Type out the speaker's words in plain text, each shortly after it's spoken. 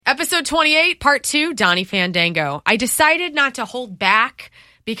Episode 28, Part 2, Donny Fandango. I decided not to hold back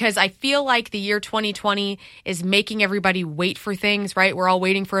because I feel like the year 2020 is making everybody wait for things, right? We're all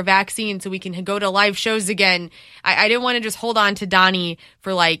waiting for a vaccine so we can go to live shows again. I didn't want to just hold on to Donny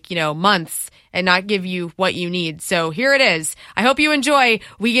for months and not give you what you need. So here it is. I hope you enjoy.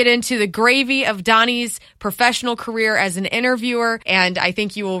 We get into the gravy of Donny's professional career as an interviewer, and I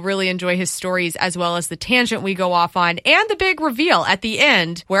think you will really enjoy his stories as well as the tangent we go off on and the big reveal at the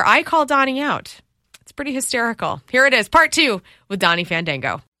end where I call Donny out. It's pretty hysterical. Here it is, Part 2 with Donny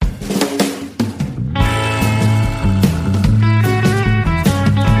Fandango.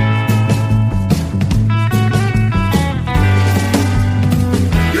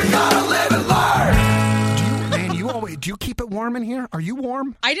 Do you keep it warm in here? Are you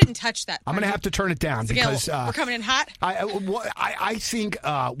warm? I didn't touch that. I'm going to have to turn it down because we're coming in hot. I think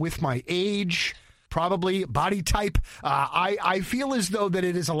with my age, probably body type, I feel as though that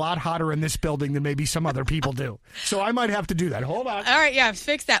it is a lot hotter in this building than maybe some other people do. So I might have to do that. Hold on. All right, yeah,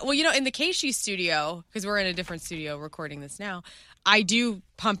 fix that. Well, in the Keishi studio, because we're in a different studio recording this now, I do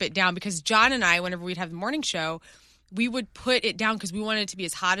pump it down because John and I, whenever we'd have the morning show, we would put it down because we wanted it to be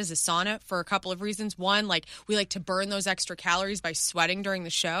as hot as a sauna for a couple of reasons. One, we like to burn those extra calories by sweating during the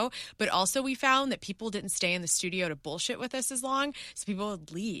show. But also we found that people didn't stay in the studio to bullshit with us as long, so people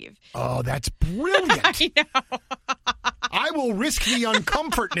would leave. Oh, that's brilliant. I know. I will risk the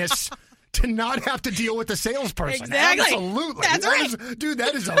uncomfortness to not have to deal with the salesperson. Exactly. Absolutely. That's right.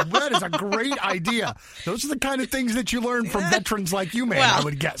 That is a great idea. Those are the kind of things that you learn from veterans like you, man, I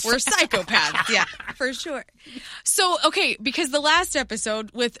would guess. We're psychopaths. Yeah, for sure. So, okay, because the last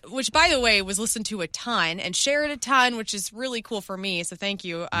episode, which, by the way, was listened to a ton and shared a ton, which is really cool for me, so thank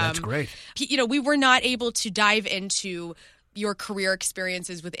you. That's great. We were not able to dive into your career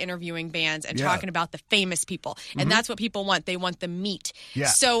experiences with interviewing bands and talking about the famous people. And that's what people want. They want the meat. Yeah.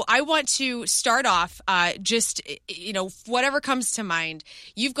 So I want to start off whatever comes to mind.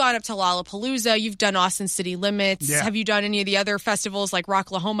 You've gone up to Lollapalooza. You've done Austin City Limits. Yeah. Have you done any of the other festivals like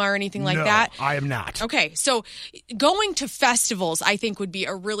Rocklahoma or anything like that? No, I am not. Okay. So going to festivals, I think, would be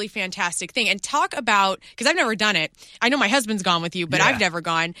a really fantastic thing. And talk about, because I've never done it. I know my husband's gone with you, but I've never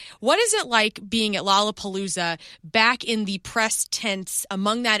gone. What is it like being at Lollapalooza back in the press tents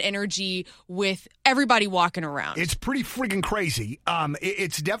among that energy with everybody walking around? It's pretty friggin' crazy.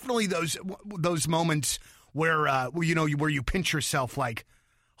 It's definitely those moments where you pinch yourself like,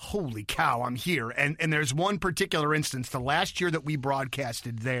 holy cow, I'm here. And there's one particular instance, the last year that we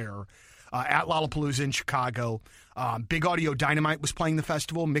broadcasted there at Lollapalooza in Chicago. Big Audio Dynamite was playing the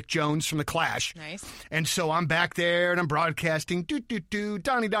festival. Mick Jones from The Clash. Nice. And so I'm back there and I'm broadcasting.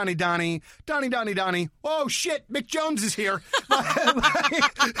 Donny. Oh shit, Mick Jones is here.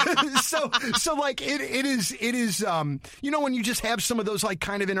 so like it is. When you just have some of those like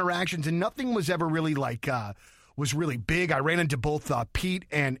kind of interactions, and nothing was ever really like. Was really big. I ran into both Pete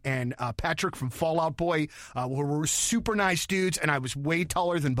and Patrick from Fall Out Boy, who were super nice dudes, and I was way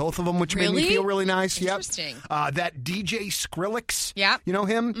taller than both of them, which made me feel really nice. Interesting. Yep. That DJ Skrillex, you know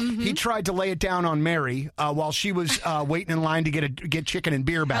him? Mm-hmm. He tried to lay it down on Mary while she was waiting in line to get chicken and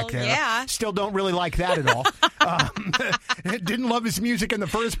beer back there. Yeah. Still don't really like that at all. Didn't love his music in the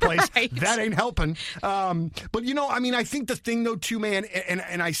first place. Right. That ain't helping. But, I think the thing, though, too, man,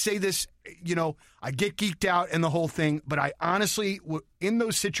 and I say this, I get geeked out and the whole thing, but I honestly, in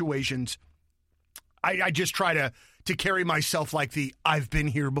those situations, I just try to carry myself like the I've been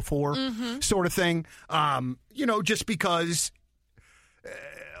here before sort of thing, just because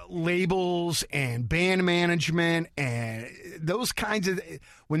labels and band management and those kinds of,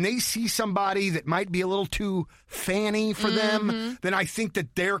 when they see somebody that might be a little too fanny for them, then I think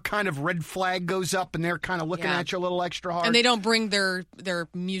that their kind of red flag goes up and they're kind of looking at you a little extra hard. And they don't bring their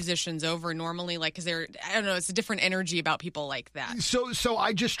musicians over normally, like, because I don't know, it's a different energy about people like that. So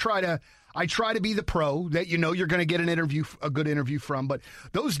I just try to be the pro that you're going to get a good interview from. But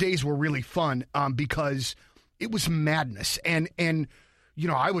those days were really fun because it was madness. And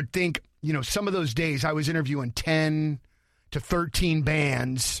I would think, some of those days I was interviewing 10 to 13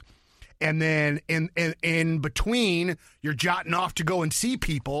 bands. And then in between, you're jotting off to go and see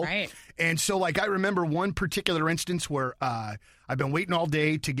people. Right. And so, like, I remember one particular instance where I've been waiting all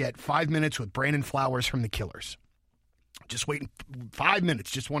day to get 5 minutes with Brandon Flowers from The Killers. Just waiting 5 minutes.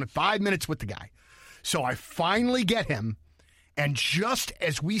 Just wanted 5 minutes with the guy. So I finally get him. And just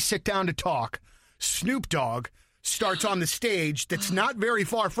as we sit down to talk, Snoop Dogg starts on the stage that's not very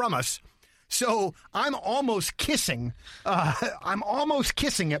far from us. So I'm almost kissing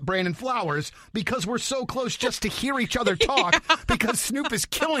at Brandon Flowers because we're so close just to hear each other talk because Snoop is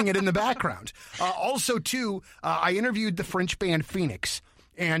killing it in the background. Also, too, I interviewed the French band Phoenix.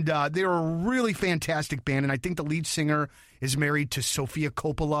 And they're a really fantastic band, and I think the lead singer is married to Sofia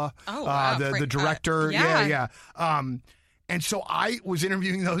Coppola, the director. Yeah. And so I was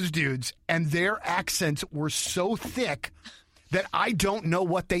interviewing those dudes, and their accents were so thick that I don't know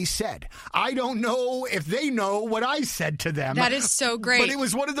what they said. I don't know if they know what I said to them. That is so great. But it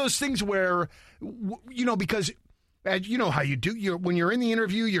was one of those things where, because... you know how you do. When you're in the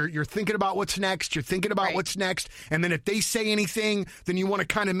interview, you're thinking about what's next. You're thinking about what's next. And then if they say anything, then you want to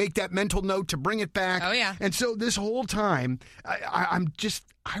kind of make that mental note to bring it back. Oh, yeah. And so this whole time, I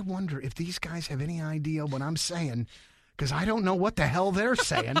wonder if these guys have any idea what I'm saying, because I don't know what the hell they're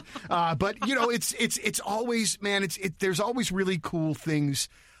saying. But, it's always, man, there's always really cool things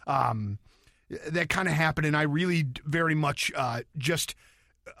that kind of happen. And I really very much just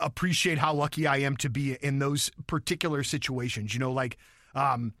appreciate how lucky I am to be in those particular situations.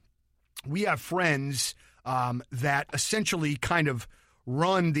 We have friends that essentially kind of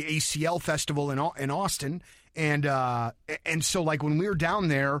run the ACL festival in Austin. And so like when we were down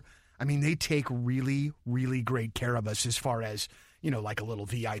there, I mean, they take really, really great care of us as far as, like a little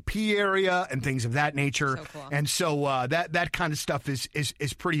VIP area and things of that nature. So cool. And so that kind of stuff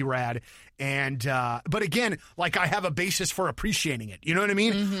is pretty rad. And but again, like I have a basis for appreciating it. You know what I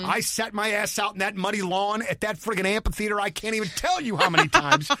mean? Mm-hmm. I sat my ass out in that muddy lawn at that friggin' amphitheater. I can't even tell you how many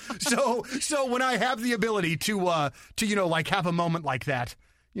times. So when I have the ability to like have a moment like that,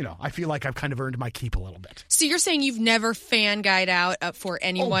 I feel like I've kind of earned my keep a little bit. So you're saying you've never fanguyed out for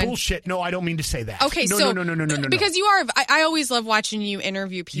anyone? Oh, bullshit. No, I don't mean to say that. Okay, no. Because you are, I always love watching you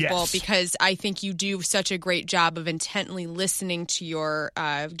interview people. Yes. Because I think you do such a great job of intently listening to your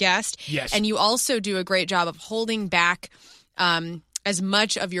guest. Yes. And you also do a great job of holding back as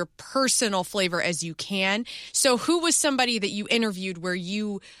much of your personal flavor as you can. So who was somebody that you interviewed where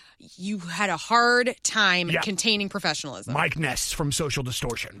you had a hard time containing professionalism? Mike Ness from Social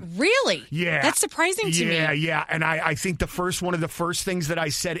Distortion. Really? Yeah. That's surprising to me. Yeah. And I think one of the first things that I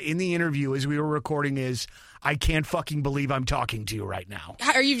said in the interview as we were recording is, I can't fucking believe I'm talking to you right now.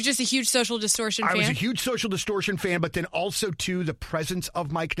 Are you just a huge Social Distortion fan? I was a huge Social Distortion fan, but then also, too, the presence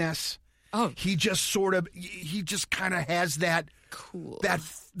of Mike Ness. Oh. He just kind of has that... Cool.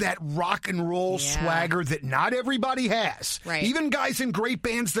 That rock and roll swagger that not everybody has. Right. Even guys in great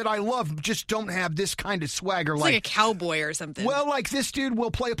bands that I love just don't have this kind of swagger. It's like a cowboy or something. Well, like this dude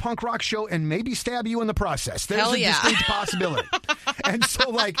will play a punk rock show and maybe stab you in the process. There's Hell a yeah. distinct possibility. And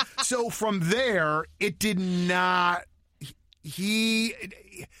so from there, it did not...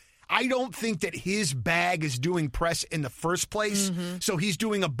 I don't think that his bag is doing press in the first place. Mm-hmm. So he's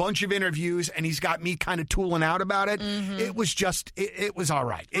doing a bunch of interviews and he's got me kind of tooling out about it. Mm-hmm. It was just, it was all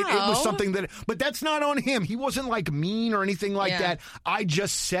right. It was something but that's not on him. He wasn't like mean or anything like that. I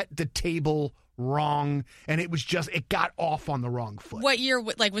just set the table wrong, and it got off on the wrong foot. What year,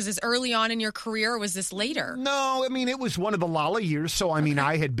 was this early on in your career, or was this later? No, I mean, it was one of the Lala years, so I mean,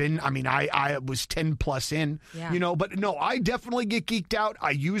 I was 10 plus in, but no, I definitely get geeked out.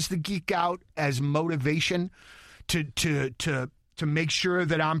 I use the geek out as motivation to make sure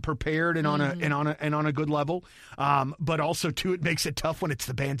that I'm prepared and on a good level. But also too, it makes it tough when it's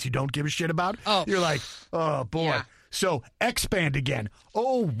the bands you don't give a shit about. Oh. You're like, oh boy. Yeah. So X-Band again.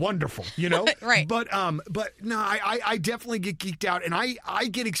 Oh, wonderful, Right. But no, I definitely get geeked out, and I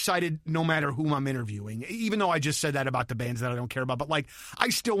get excited no matter whom I'm interviewing, even though I just said that about the bands that I don't care about. But like,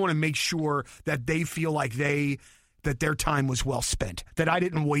 I still want to make sure that they feel like that their time was well spent, that I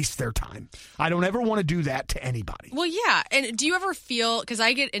didn't waste their time. I don't ever want to do that to anybody. Well, yeah. And do you ever feel, because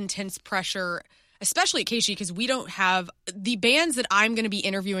I get intense pressure, especially at Keishi, because we don't have, the bands that I'm going to be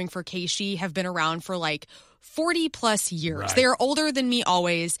interviewing for Keishi have been around for like 40 plus years. Right. They are older than me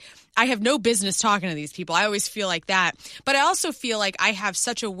always. I have no business talking to these people. I always feel like that. But I also feel like I have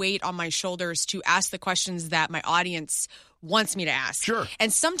such a weight on my shoulders to ask the questions that my audience wants me to ask. Sure.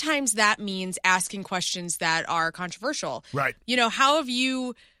 And sometimes that means asking questions that are controversial. Right. How have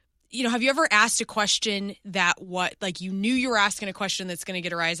you ever asked a question that you knew you were asking a question that's going to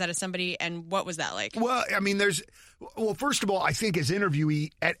get a rise out of somebody, and what was that like? Well, I mean, first of all, I think as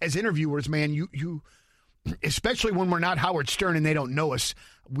interviewers, man, you especially when we're not Howard Stern and they don't know us,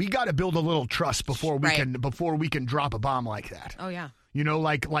 we got to build a little trust before we can drop a bomb like that. Oh yeah.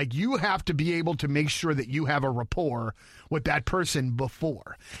 Like you have to be able to make sure that you have a rapport with that person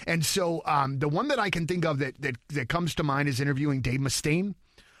before. And so the one that I can think of that comes to mind is interviewing Dave Mustaine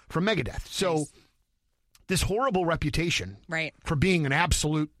from Megadeth. So this horrible reputation for being an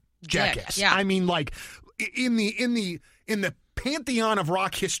absolute jackass. Yeah. I mean, like in the pantheon of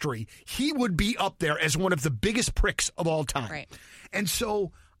rock history, he would be up there as one of the biggest pricks of all time. Right. And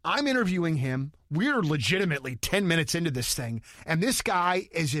so I'm interviewing him. We're legitimately 10 minutes into this thing, and this guy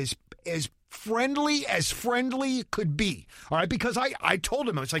is as friendly could be. All right, because I told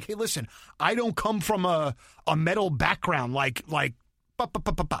him, I was like, hey, listen, I don't come from a metal background like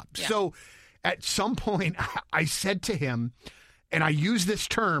Yeah. So at some point I said to him, and I use this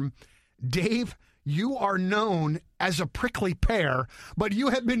term, Dave, you are known as a prickly pear, but you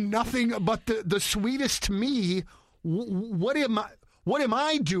have been nothing but the sweetest to me. What am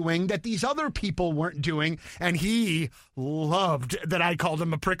I doing that these other people weren't doing? And he loved that I called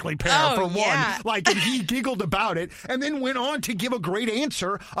him a prickly pear for one. And he giggled about it and then went on to give a great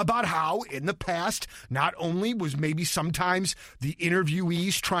answer about how in the past, not only was maybe sometimes the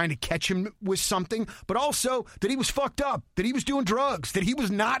interviewees trying to catch him with something, but also that he was fucked up, that he was doing drugs, that he was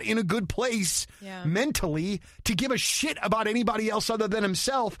not in a good place mentally to give a shit about anybody else other than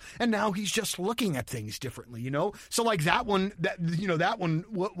himself. And now he's just looking at things differently, So like that one, that one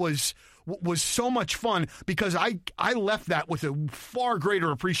was so much fun because I left that with a far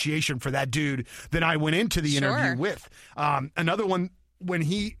greater appreciation for that dude than I went into the interview with. Another one,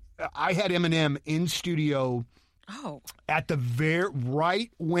 I had Eminem in studio at the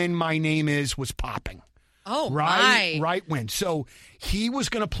right when My Name Is was popping. Oh, right when. So he was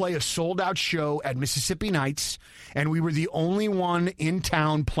going to play a sold-out show at Mississippi Nights, and we were the only one in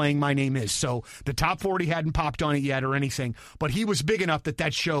town playing My Name Is. So the Top 40 hadn't popped on it yet or anything, but he was big enough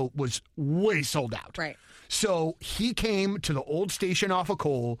that show was way sold out. Right. So he came to the old station off of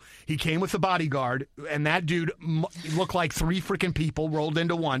Cole. He came with the bodyguard, and that dude looked like three freaking people rolled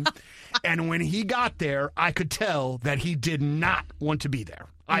into one. And when he got there, I could tell that he did not want to be there.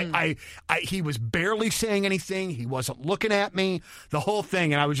 He was barely saying anything. He wasn't looking at me, the whole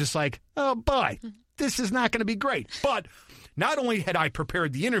thing. And I was just like, oh, boy, this is not going to be great. But not only had I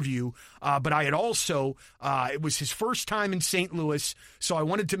prepared the interview, but I had also, it was his first time in St. Louis, so I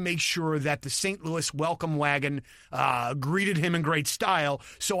wanted to make sure that the St. Louis welcome wagon greeted him in great style.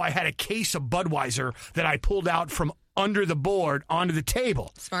 So I had a case of Budweiser that I pulled out from under the board onto the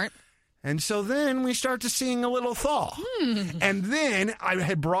table. Smart. And so then we start to sing a little thaw. And then I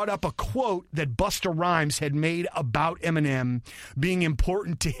had brought up a quote that Busta Rhymes had made about Eminem being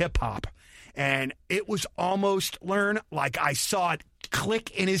important to hip-hop. And it was almost like I saw it click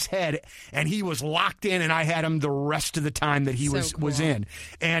in his head, and he was locked in, and I had him the rest of the time that he was in.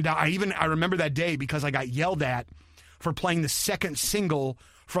 And I remember that day because I got yelled at for playing the second single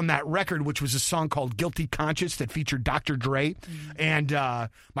from that record, which was a song called Guilty Conscience that featured Dr. Dre. And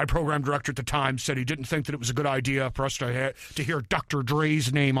my program director at the time said he didn't think that it was a good idea for us to hear Dr.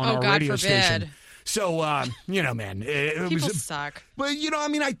 Dre's name on our radio station. So, man. People suck. But,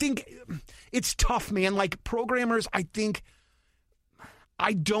 I think it's tough, man. Like, programmers, I think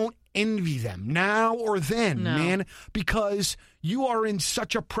I don't envy them now or then, man, because you are in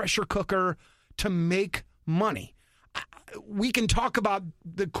such a pressure cooker to make money. We can talk about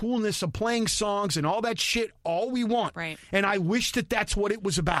the coolness of playing songs and all that shit all we want. Right. And I wish that that's what it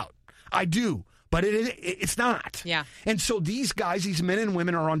was about. I do. But it's not. Yeah. And so these guys, these men and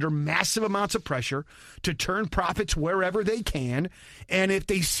women, are under massive amounts of pressure to turn profits wherever they can. And if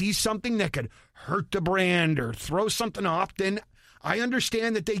they see something that could hurt the brand or throw something off, then I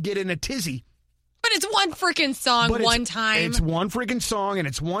understand that they get in a tizzy. But it's one freaking song, one time. It's one freaking song, and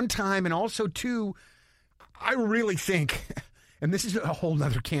it's one time. And also, too, I really think, and this is a whole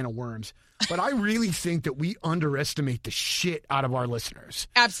nother can of worms, but I really think that we underestimate the shit out of our listeners.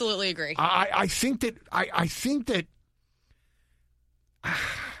 Absolutely agree. I think that I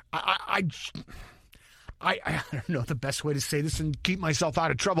don't know the best way to say this and keep myself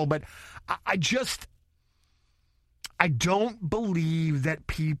out of trouble, but I don't believe that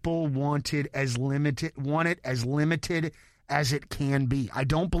people want it as limited as it can be. I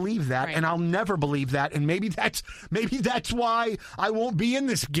don't believe that, and I'll never believe that. And maybe that's why I won't be in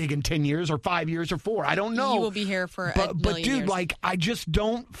this gig in 10 years or 5 years or 4. I don't know. You will be here for a million But dude, years. like, I just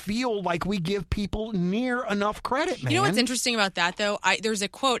don't feel like we give people near enough credit, man. You know what's interesting about that, though? There's a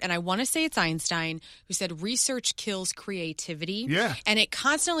quote, and I want to say it's Einstein, who said, research kills creativity. Yeah. And it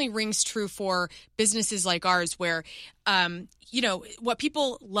constantly rings true for businesses like ours where what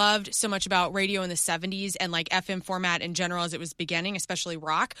people loved so much about radio in the 70s and like FM format in general as it was beginning, especially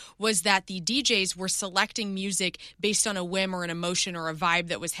rock, was that the DJs were selecting music based on a whim or an emotion or a vibe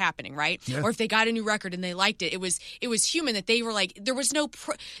that was happening, right? Yeah. Or if they got a new record and they liked it, it was human, that they were like, there was no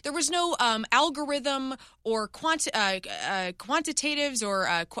algorithm or quantitatives or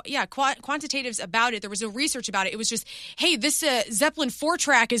quantitatives about it. There was no research about it. It was just, hey, this Zeppelin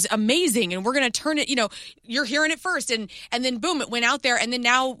 4-track is amazing and we're going to turn it, you're hearing it first. and then boom, it went out there, and then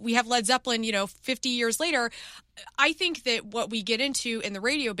now we have Led Zeppelin, 50 years later. I think that what we get into in the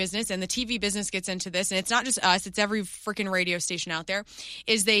radio business, and the TV business gets into this, and it's not just us, it's every freaking radio station out there,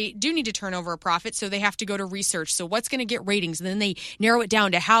 is they do need to turn over a profit, so they have to go to research. So what's going to get ratings? And then they narrow it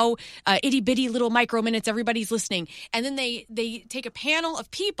down to how itty-bitty little micro minutes everybody's listening. And then they take a panel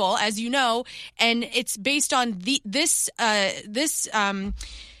of people, as you know, and it's based on this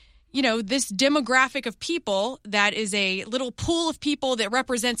demographic of people that is a little pool of people that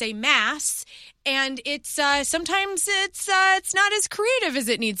represents a mass, and it's sometimes it's not as creative as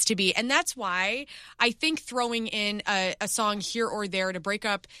it needs to be, and that's why I think throwing in a song here or there to break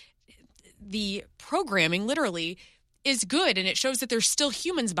up the programming literally is good, and it shows that there's still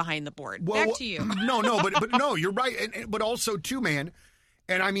humans behind the board. Well, back to you. but no, you're right, but also too, man,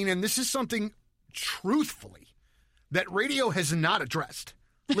 and I mean, and this is something truthfully that radio has not addressed.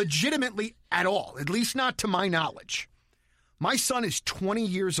 Legitimately at all, at least not to my knowledge. My son is 20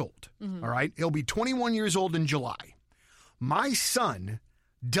 years old, all right? He'll be 21 years old in July. My son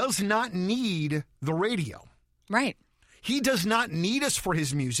does not need the radio. Right. He does not need us for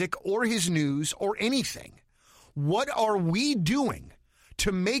his music or his news or anything. What are we doing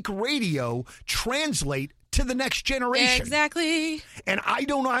to make radio translate to the next generation? Exactly. And I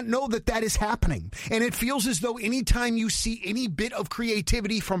do not know that is happening. And it feels as though anytime you see any bit of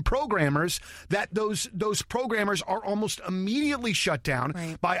creativity from programmers, that those programmers are almost immediately shut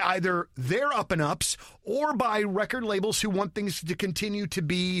down by either their up-and-ups or by record labels who want things to continue to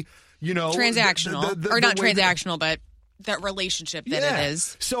be, transactional. Or not transactional, but that relationship that it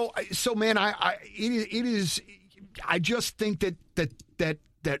is. So man, it is. I just think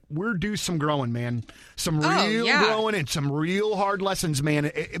that we're due some growing, man. Some real growing and some real hard lessons,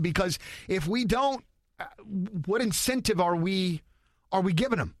 man. Because if we don't, what incentive are we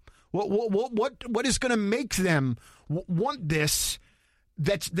giving them? What is going to make them want this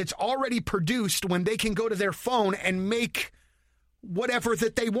that's already produced when they can go to their phone and make whatever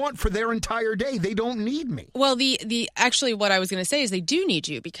that they want for their entire day? They don't need me. Well, the actually what I was going to say is they do need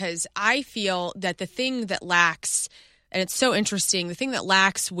you, because I feel that the thing that lacks, and it's so interesting, the thing that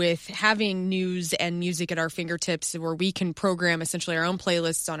lacks with having news and music at our fingertips where we can program essentially our own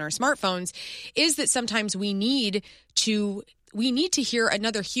playlists on our smartphones, is that sometimes we need to hear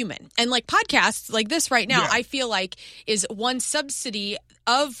another human. And like podcasts like this right now, I feel like is one subsidy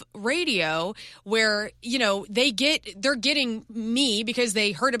of radio where, they're getting me because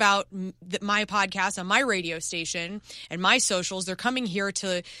they heard about my podcast on my radio station and my socials. They're coming here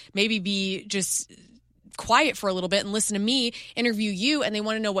to maybe be just quiet for a little bit and listen to me interview you, and they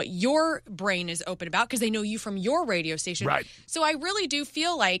want to know what your brain is open about because they know you from your radio station. Right. So I really do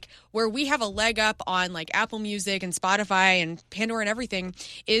feel like where we have a leg up on like Apple Music and Spotify and Pandora and everything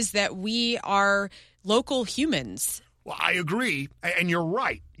is that we are local humans. Well, I agree, and you're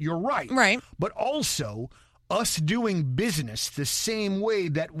right. You're right. Right. But also us doing business the same way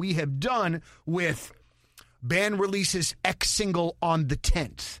that we have done with band releases X single on the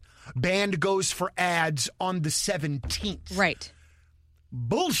 10th. Band goes for ads on the 17th. Right.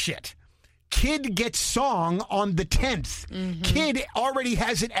 Bullshit. Kid gets song on the 10th. Mm-hmm. Kid already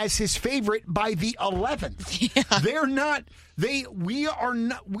has it as his favorite by the 11th. Yeah.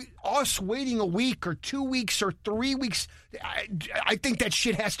 Us waiting a week or 2 weeks or 3 weeks, I think that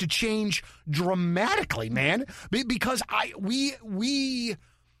shit has to change dramatically, man. Because we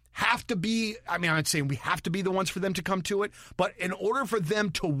have to be, I'm not saying we have to be the ones for them to come to it, but in order for them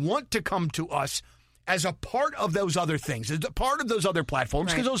to want to come to us as a part of those other things, as a part of those other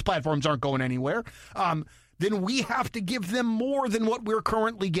platforms, because those platforms aren't going anywhere, then we have to give them more than what we're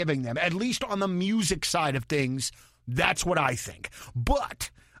currently giving them, at least on the music side of things. That's what I think.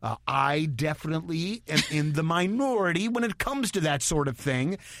 But I definitely am in the minority when it comes to that sort of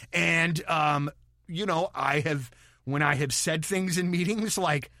thing. And, when I have said things in meetings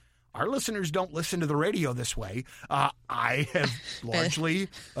like, our listeners don't listen to the radio this way, I have largely,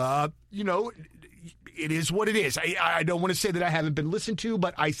 it is what it is. I don't want to say that I haven't been listened to,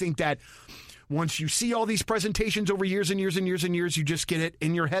 but I think that once you see all these presentations over years and years and years and years, you just get it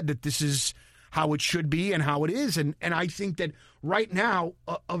in your head that this is how it should be and how it is. And I think that right now,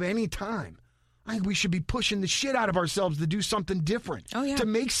 of any time, I think we should be pushing the shit out of ourselves to do something different, to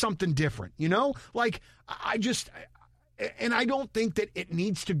make something different, Like, and I don't think that it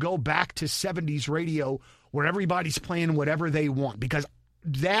needs to go back to 70s radio where everybody's playing whatever they want, because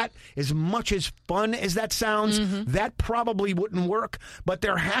that, as much as fun as that sounds, that probably wouldn't work, but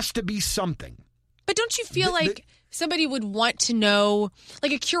there has to be something. But don't you feel like somebody would want to know,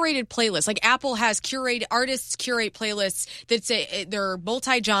 like a curated playlist. Like Apple has artists curate playlists they're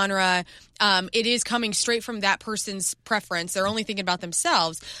multi-genre. It is coming straight from that person's preference. They're only thinking about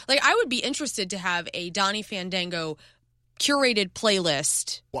themselves. Like, I would be interested to have a Donny Fandango curated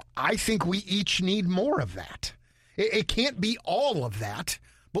playlist. Well, I think we each need more of that. It can't be all of that,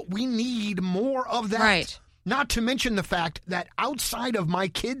 but we need more of that. Right. Not to mention the fact that outside of my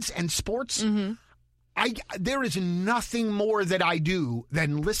kids and sports, there is nothing more that I do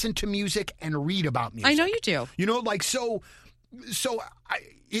than listen to music and read about music. I know you do. You know, like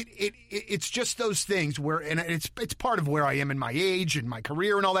it's just those things where, and it's part of where I am in my age and my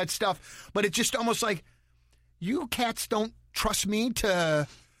career and all that stuff. But it's just almost like, you cats don't trust me to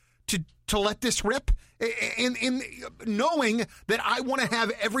let this rip. In knowing that I want to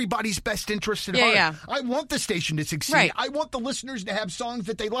have everybody's best interest at heart. Yeah. I want the station to succeed. Right. I want the listeners to have songs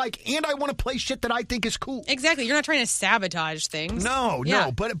that they like, and I want to play shit that I think is cool. Exactly. You're not trying to sabotage things. No.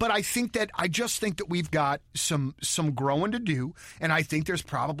 But I just think that we've got some growing to do, and I think there's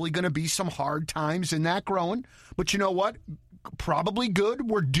probably going to be some hard times in that growing. But you know what? Probably good.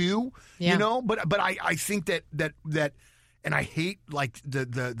 We're due. Yeah. You know. But I think that. And I hate like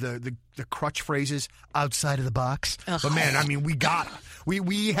the crutch phrases outside of the box. Ugh. But man, I mean,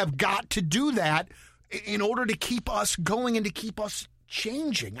 we have got to do that in order to keep us going and to keep us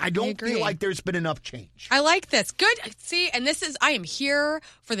changing. I don't feel like there's been enough change. I like this. Good. See, and I am here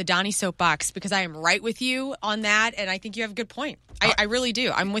for the Donny soapbox because I am right with you on that, and I think you have a good point. I really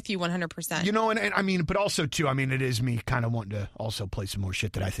do. I'm with you 100%. You know, and I mean, but also, too, I mean, it is me kind of wanting to also play some more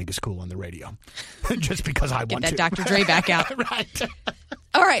shit that I think is cool on the radio. Just because I want to. Get that Dr. Dre back out. Right.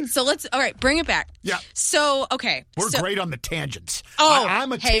 All right, bring it back. Yeah. So, okay. We're great on the tangents. Oh,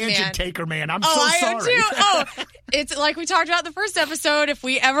 I'm a tangent taker, man. I'm so I sorry. am too. Oh, it's like we talked about in the first episode. If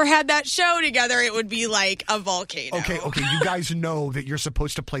we ever had that show together, it would be like a volcano. Okay. You guys know that you're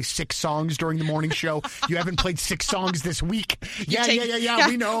supposed to play 6 songs during the morning show. You haven't played 6 songs this week. Yeah.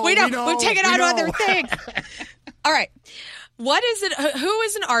 We know. We've taken on other things. All right. What is it? Who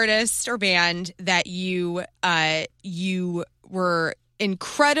is an artist or band that you were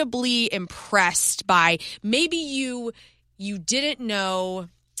incredibly impressed by? Maybe you didn't know,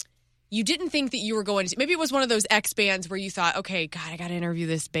 you didn't think that you were going to, maybe it was one of those X bands where you thought, okay, God, I got to interview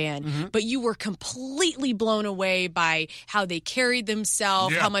this band, but you were completely blown away by how they carried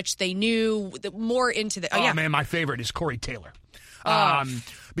themselves, how much they knew, more into the, man, my favorite is Corey Taylor.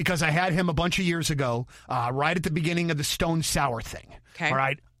 Because I had him a bunch of years ago, right at the beginning of the Stone Sour thing. Okay. All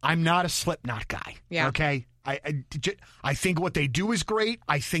right. I'm not a Slipknot guy. Yeah. Okay. I think what they do is great.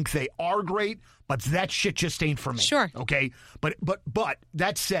 I think they are great, but that shit just ain't for me. Sure. Okay. But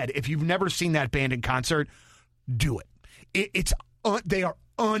that said, if you've never seen that band in concert, do it. They are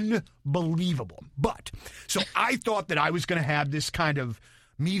unbelievable. But so I thought that I was going to have this kind of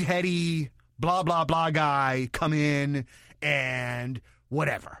meatheady, blah, blah, blah guy come in and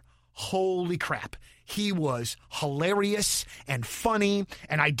whatever. Holy crap. He was hilarious and funny,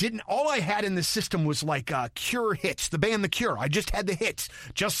 and all I had in the system was like Cure hits, the band The Cure. I just had the hits,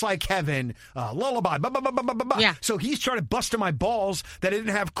 Just Like Heaven, Lullaby, blah, blah, blah, blah, blah, blah. Yeah. So he started busting my balls that I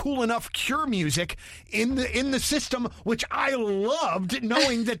didn't have cool enough Cure music in the system, which I loved,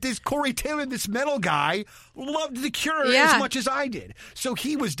 knowing that this Corey Taylor, this metal guy, loved The Cure as much as I did. So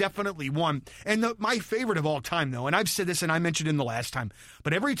he was definitely one. And my favorite of all time, though, and I've said this and I mentioned it in the last time,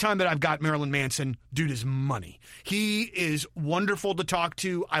 but every time that I've got Marilyn Manson, dude is money. He is wonderful to talk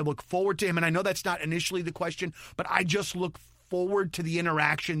to. I look forward to him, and I know that's not initially the question, but I just look forward to the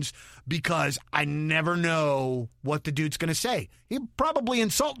interactions because I never know what the dude's going to say. He'll probably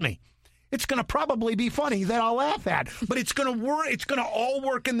insult me. It's going to probably be funny that I'll laugh at, but it's going to work. It's going to all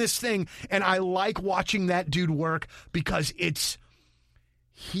work in this thing, and I like watching that dude work because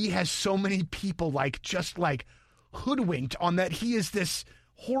he has so many people just hoodwinked on that he is this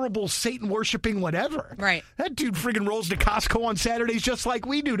horrible Satan-worshipping whatever. Right. That dude friggin' rolls to Costco on Saturdays just like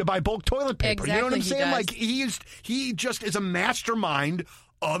we do to buy bulk toilet paper. Exactly, you know what I'm saying? does. Like he just is a mastermind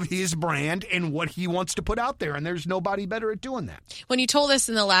of his brand and what he wants to put out there, and there's nobody better at doing that. When you told us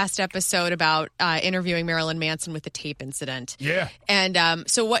in the last episode about interviewing Marilyn Manson with the tape incident. Yeah. And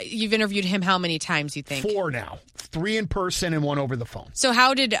so you've interviewed him how many times, you think? 4 now. 3 in person and 1 over the phone. So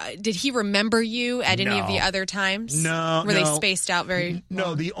how did he remember you at any of the other times? No. Were they spaced out very No,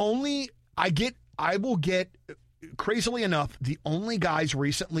 long? the only I will get crazily enough, the only guys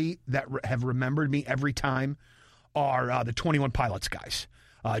recently that have remembered me every time are the 21 Pilots guys.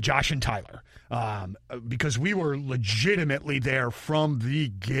 Josh and Tyler, because we were legitimately there from the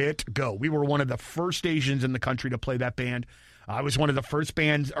get-go. We were one of the first Asians in the country to play that band. I was one of the first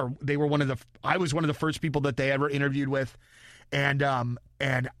bands, or I was one of the first people that they ever interviewed with.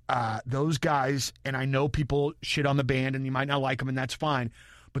 And those guys, and I know people shit on the band and you might not like them and that's fine,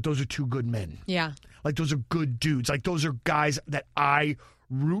 but those are two good men. Yeah. Like those are good dudes. Like those are guys that I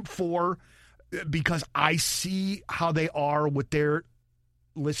root for because I see how they are with their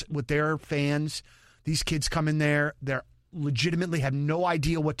fans. These kids come in there, they're legitimately have no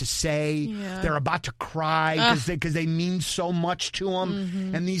idea what to say. Yeah. They're about to cry because they mean so much to them.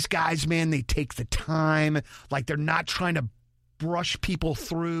 Mm-hmm. And these guys, man, they take the time. Like they're not trying to brush people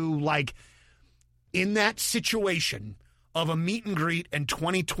through. Like in that situation of a meet and greet in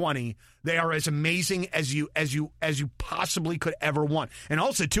 2020, they are as amazing as you possibly could ever want. And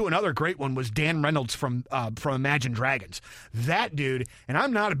also, too, another great one was Dan Reynolds from Imagine Dragons. That dude, and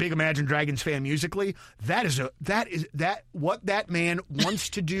I'm not a big Imagine Dragons fan musically. That what that man wants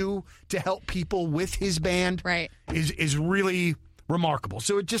to do to help people with his band, right, is really remarkable.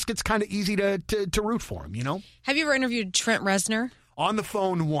 So it just gets kind of easy to root for him, you know. Have you ever interviewed Trent Reznor? On the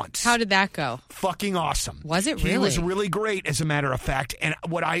phone once. It that go? Fucking awesome. Was it really? He was really great, as a matter of fact. And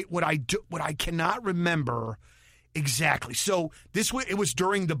what I cannot remember exactly. So it was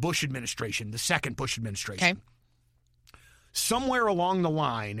during the Bush administration, the second Bush administration. Okay. Somewhere along the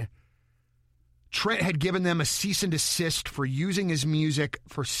line, Trent had given them a cease and desist for using his music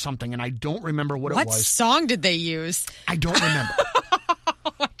for something, and I don't remember what it was. What song did they use? I don't remember.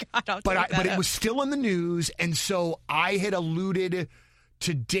 Oh my God! But it was still in the news, and so I had alluded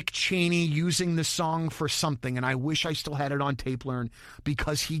to Dick Cheney using the song for something, and I wish I still had it on tape learn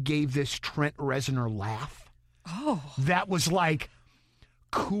because he gave this Trent Reznor laugh. Oh, that was like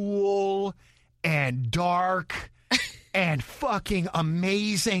cool and dark and fucking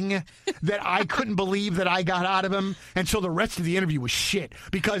amazing that I couldn't believe that I got out of him. And so the rest of the interview was shit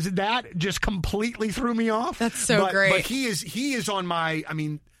because that just completely threw me off. That's so great. But he is on my,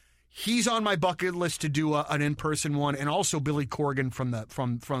 he's on my bucket list to do an in-person one, and also Billy Corgan from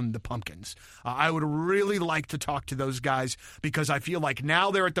the Pumpkins. I would really like to talk to those guys because I feel like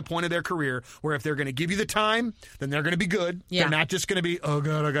now they're at the point of their career where if they're going to give you the time, then they're going to be good. Yeah. They're not just going to be, oh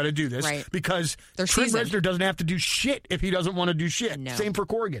God, I got to do this. Right. Because They're Trent seasoned. Reznor doesn't have to do shit if he doesn't want to do shit. No. Same for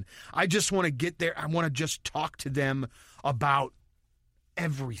Corgan. I just want to get there. I want to just talk to them about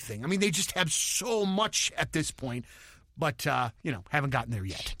everything. They just have so much at this point. But, haven't gotten there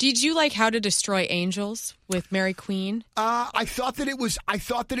yet. Did you like How to Destroy Angels with Mary Queen? I thought that it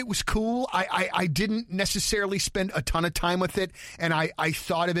was cool. I didn't necessarily spend a ton of time with it, and I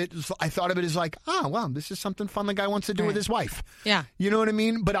thought of it as like, oh wow, this is something fun the guy wants to do with his wife. Yeah. You know what I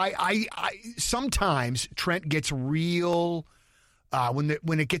mean? But I sometimes Trent gets real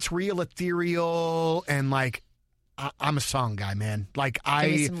when it gets real ethereal and like I'm a song guy, man. Like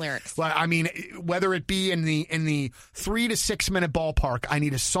Give me some lyrics. Well, whether it be in the 3 to 6 minute ballpark, I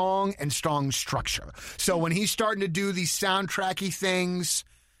need a song and strong structure. So when he's starting to do these soundtracky things,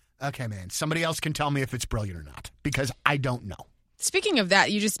 okay, man, somebody else can tell me if it's brilliant or not because I don't know. Speaking of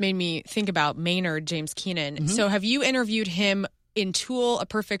that, you just made me think about Maynard James Keenan. Mm-hmm. So have you interviewed him in Tool, A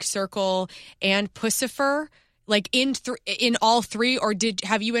Perfect Circle, and Pussifer? Like in all three, or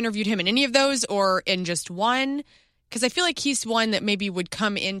have you interviewed him in any of those or in just one? Because I feel like he's one that maybe would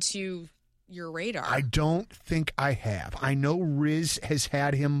come into your radar. I don't think I have. I know Riz has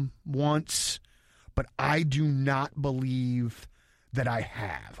had him once, but I do not believe that I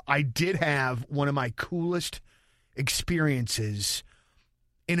have. I did have one of my coolest experiences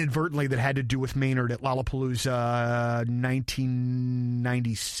inadvertently that had to do with Maynard at Lollapalooza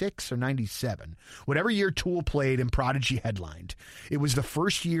 1996 or 97. Whatever year Tool played and Prodigy headlined. It was the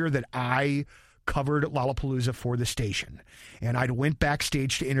first year that I covered Lollapalooza for the station. And I went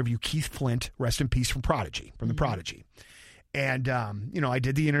backstage to interview Keith Flint, rest in peace, from the Prodigy. And, I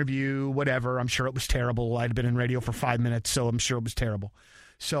did the interview, whatever. I'm sure it was terrible. I'd been in radio for 5 minutes, so I'm sure it was terrible.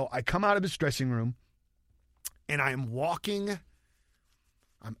 So I come out of his dressing room, and I'm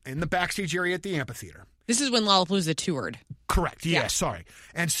in the backstage area at the amphitheater. This is when Lollapalooza toured. Correct. Yeah, sorry.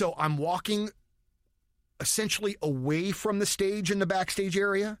 And so I'm walking essentially away from the stage in the backstage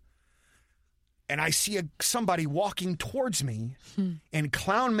area, and I see somebody walking towards me in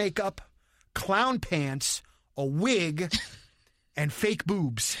clown makeup, clown pants, a wig, and fake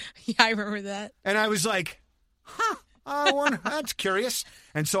boobs. Yeah, I remember that. And I was like, that's curious.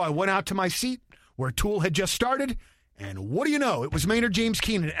 And so I went out to my seat where Tool had just started, and what do you know? It was Maynard James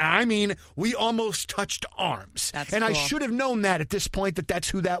Keenan. We almost touched arms. That's and cool. I should have known that at this point that's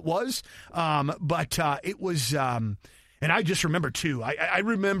who that was. But it was, and I just remember, too. I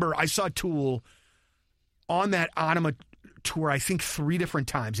remember I saw Tool on that Anima tour, I think 3 different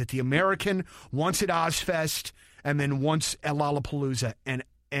times. At the American, once at Ozfest, and then once at Lollapalooza.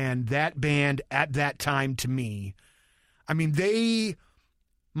 And that band at that time, to me, I mean, they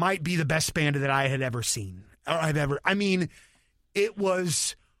might be the best band that I had ever seen. It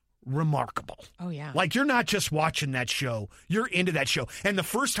was remarkable. Oh, yeah. Like, you're not just watching that show. You're into that show. And the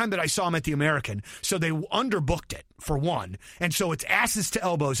first time that I saw them at the American, so they underbooked it, for one. And so it's asses to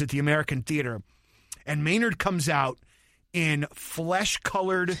elbows at the American Theater. And Maynard comes out in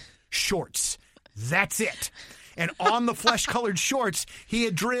flesh-colored shorts. That's it. And on the flesh-colored shorts, he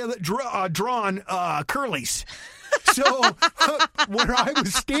had drawn curlies. So where I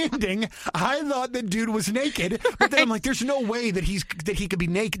was standing, I thought the dude was naked. But then I'm like, there's no way that he could be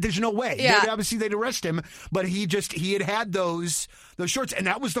naked. There's no way. Yeah. Obviously, they'd arrest him. But he had those shorts. And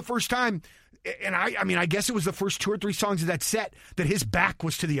that was the first time. And I guess it was the first 2 or 3 songs of that set that his back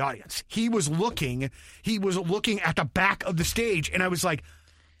was to the audience. He was looking at the back of the stage. And I was like,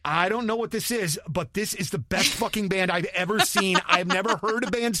 I don't know what this is, but this is the best fucking band I've ever seen. I've never heard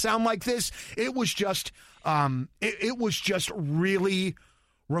a band sound like this. It was just, it was just really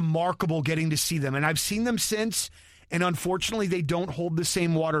remarkable getting to see them. And I've seen them since, and unfortunately, they don't hold the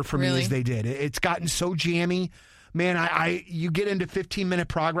same water for me as they did. It's gotten so jammy. Man, you get into 15-minute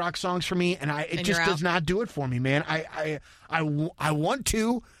prog rock songs for me, and it just does not do it for me, man. I want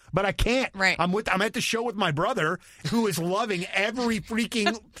to, but I can't. Right. I'm at the show with my brother, who is loving every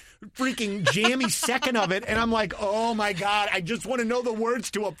freaking jammy second of it, and I'm like, oh my God, I just want to know the words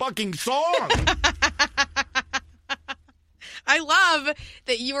to a fucking song. I love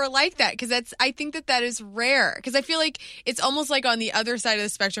that you are like that, because I think that is rare, because I feel like it's almost like on the other side of the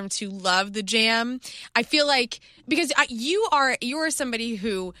spectrum to love the jam. I feel like because you are somebody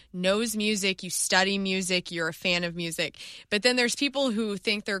who knows music, you study music, you're a fan of music, but then there's people who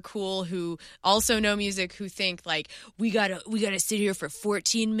think they're cool who also know music, who think like we gotta sit here for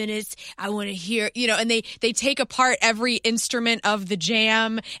 14 minutes. I want to hear, and they take apart every instrument of the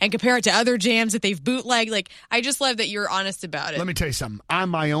jam and compare it to other jams that they've bootlegged. Like, I just love that you're honest about it. Let me tell you something. I'm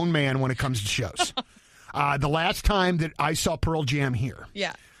my own man when it comes to shows. The last time that I saw Pearl Jam here.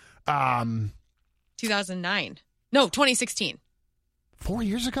 Yeah. 2009. No, 2016. 4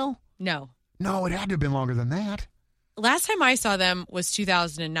 years ago? No, it had to have been longer than that. Last time I saw them was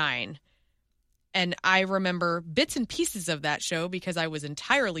 2009. And I remember bits and pieces of that show because I was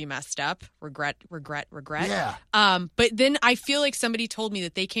entirely messed up. Regret. Yeah. But then I feel like somebody told me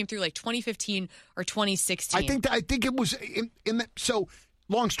that they came through like 2015 or 2016. I think it was in the, so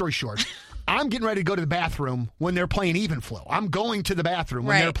long story short, I'm getting ready to go to the bathroom when they're playing Even Flow. I'm going to the bathroom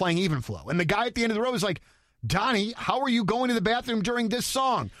when they're playing Even Flow. And the guy at the end of the row is like, Donnie, how are you going to the bathroom during this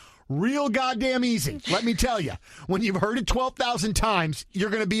song? Real goddamn easy. Let me tell you, when you've heard it 12,000 times, you're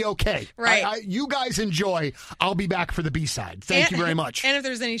going to be okay. Right. You guys enjoy. I'll be back for the B-side. Thank you very much. And if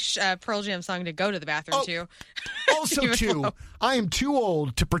there's any Pearl Jam song to go to the bathroom to. Also, too, I am too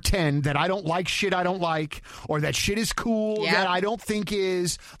old to pretend that I don't like shit I don't like, or that shit is cool that I don't think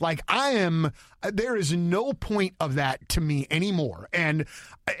is. Like, there is no point of that to me anymore. And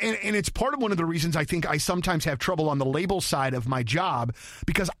it's part of one of the reasons I think I sometimes have trouble on the label side of my job,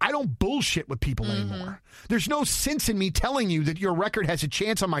 because I don't bullshit with people anymore. There's no sense in me telling you that your record has a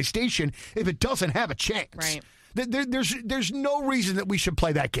chance on my station if it doesn't have a chance. Right. There's no reason that we should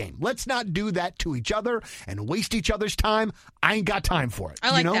play that game. Let's not do that to each other and waste each other's time. I ain't got time for it.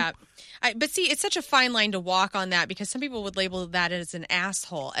 I like that. But see, it's such a fine line to walk on that, because some people would label that as an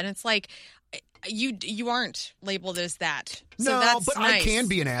asshole. And it's like, you aren't labeled as that. So that's but nice. I can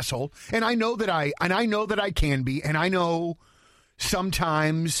be an asshole. And I know that I can be. And I know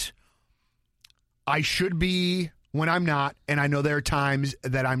sometimes I should be when I'm not, and I know there are times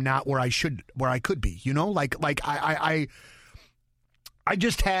that I'm not where I could be, like I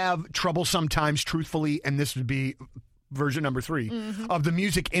just have trouble sometimes, truthfully, and this would be version number 3 of the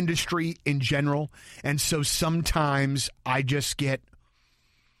music industry in general. And so sometimes I just get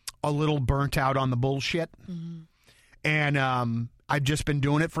a little burnt out on the bullshit. And I've just been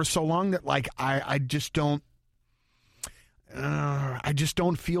doing it for so long that like, I just don't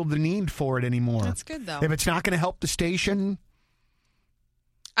feel the need for it anymore. That's good, though. If it's not going to help the station.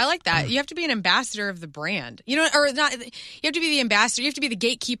 I like that. You have to be an ambassador of the brand. Or not. You have to be the ambassador. You have to be the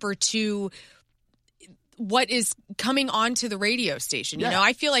gatekeeper to what is coming onto the radio station.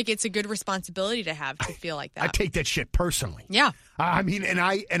 I feel like it's a good responsibility to have to feel like that. I take that shit personally. Yeah. I mean,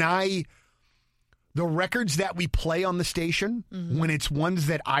 the records that we play on the station, when it's ones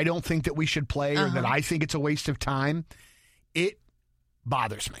that I don't think that we should play or that I think it's a waste of time, it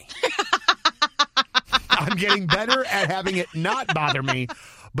bothers me. I'm getting better at having it not bother me,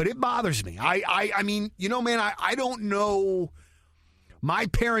 but it bothers me. I mean, man, I don't know. My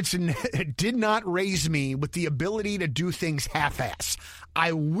parents did not raise me with the ability to do things half-ass.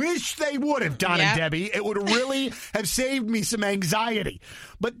 I wish they would have, Don and Debbie. It would really have saved me some anxiety.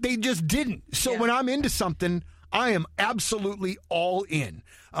 But they just didn't. So when I'm into something, I am absolutely all in.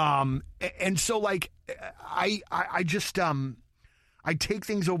 And so, like, I just I take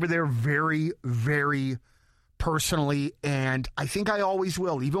things over there very, very personally, and I think I always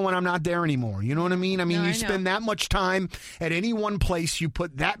will, even when I'm not there anymore. You know what I mean? I mean, you spend that much time at any one place, you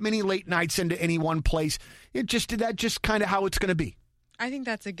put that many late nights into any one place. That's just kind of how it's going to be. I think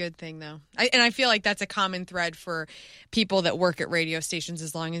that's a good thing, though. And I feel like that's a common thread for people that work at radio stations,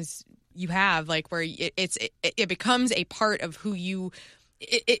 as long as you have, like, where it becomes a part of who you.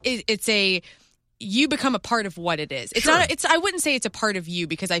 You become a part of what it is. It's not. I wouldn't say it's a part of you,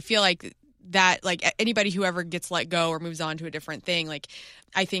 because I feel like that, like, anybody who ever gets let go or moves on to a different thing, like,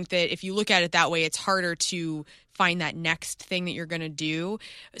 I think that if you look at it that way, it's harder to find that next thing that you're going to do.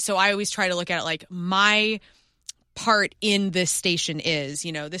 So I always try to look at it like, my part in this station is,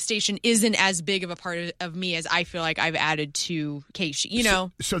 this station isn't as big of a part of me as I feel like I've added to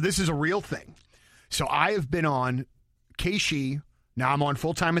KSHE, So this is a real thing. So I have been on KSHE. Now I'm on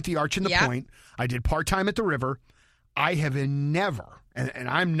full-time at the Arch and the Point. I did part-time at the River. I have never, and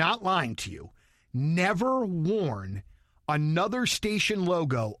I'm not lying to you, never worn another station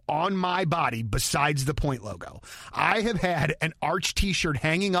logo on my body besides the Point logo. I have had an Arch t-shirt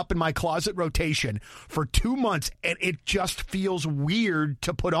hanging up in my closet rotation for 2 months, and it just feels weird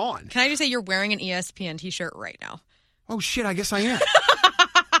to put on. Can I just say you're wearing an ESPN t-shirt right now? Oh, shit, I guess I am.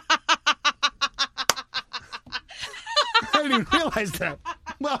 I didn't even realize that.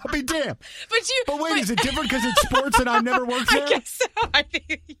 Well, I'll be damned. But wait, is it different because it's sports and I've never worked there? I guess so. I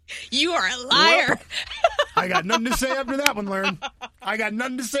think you are a liar. Well, I got nothing to say after that one, Lauren. I got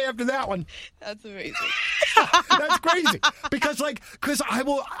nothing to say after that one. That's amazing. That's crazy. Because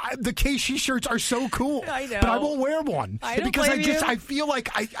the KSHE shirts are so cool. I know. But I won't wear one. Because I feel like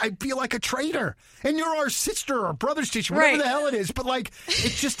I feel like a traitor. And you're our sister or brother station, whatever the hell it is. But, like,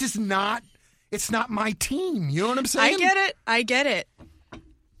 it just is not. It's not my team. You know what I'm saying? I get it.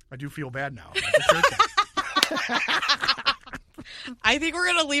 I do feel bad now. I think we're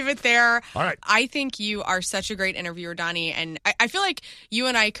going to leave it there. All right. I think you are such a great interviewer, Donny. And I feel like you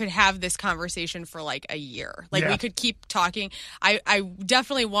and I could have this conversation for like a year. Like, we could keep talking. I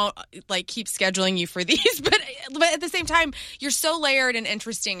definitely won't keep scheduling you for these, but at the same time, you're so layered and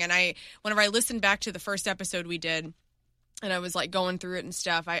interesting. And whenever I listened back to the first episode we did, and I was like going through it and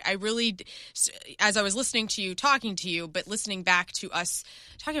stuff, I really, as I was listening to you, talking to you, but listening back to us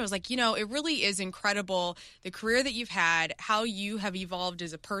talking, I was like, it really is incredible, the career that you've had, how you have evolved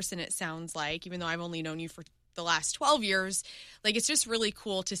as a person, it sounds like, even though I've only known you for the last 12 years. Like, it's just really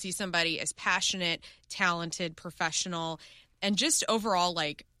cool to see somebody as passionate, talented, professional, and just overall,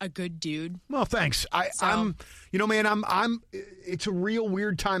 like, a good dude. Well, thanks. I'm it's a real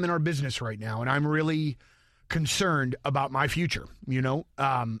weird time in our business right now, and I'm really concerned about my future,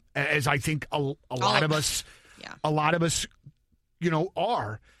 as I think a lot of us,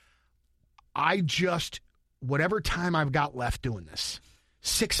 are. I just, whatever time I've got left doing this,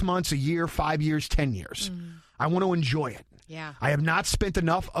 6 months, a year, 5 years, 10 years, I want to enjoy it. Yeah. I have not spent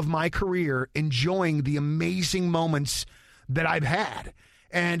enough of my career enjoying the amazing moments that I've had.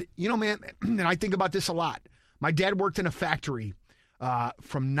 And, man, and I think about this a lot. My dad worked in a factory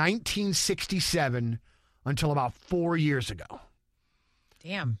from 1967 until about 4 years ago.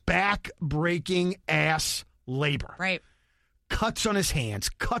 Damn. Back-breaking ass labor. Right. Cuts on his hands,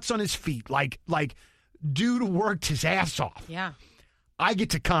 cuts on his feet. Like dude worked his ass off. Yeah. I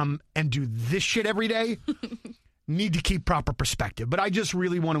get to come and do this shit every day. Need to keep proper perspective. But I just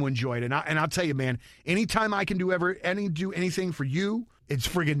really want to enjoy it. And I'll tell you, man, anytime I can do anything for you, it's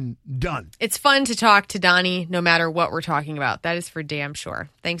friggin' done. It's fun to talk to Donny no matter what we're talking about. That is for damn sure.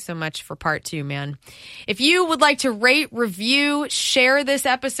 Thanks so much for part 2, man. If you would like to rate, review, share this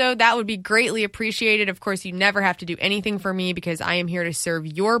episode, that would be greatly appreciated. Of course, you never have to do anything for me because I am here to serve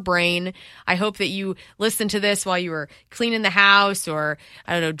your brain. I hope that you listen to this while you were cleaning the house or,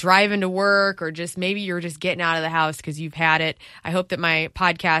 driving to work, or just maybe you're just getting out of the house because you've had it. I hope that my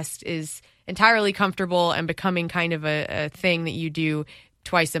podcast is entirely comfortable and becoming kind of a thing that you do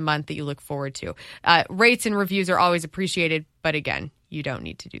twice a month that you look forward to. Rates and reviews are always appreciated, but again, you don't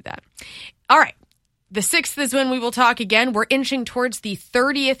need to do that. All right. The 6th is when we will talk again. We're inching towards the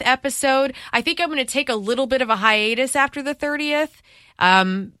 30th episode. I think I'm going to take a little bit of a hiatus after the 30th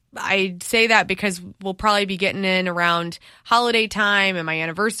I say that because we'll probably be getting in around holiday time and my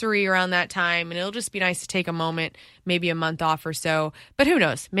anniversary around that time. And it'll just be nice to take a moment, maybe a month off or so. But who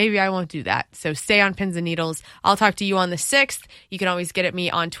knows? Maybe I won't do that. So stay on pins and needles. I'll talk to you on the 6th. You can always get at me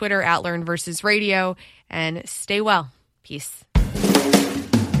on Twitter at LearnVersusRadio. And stay well. Peace.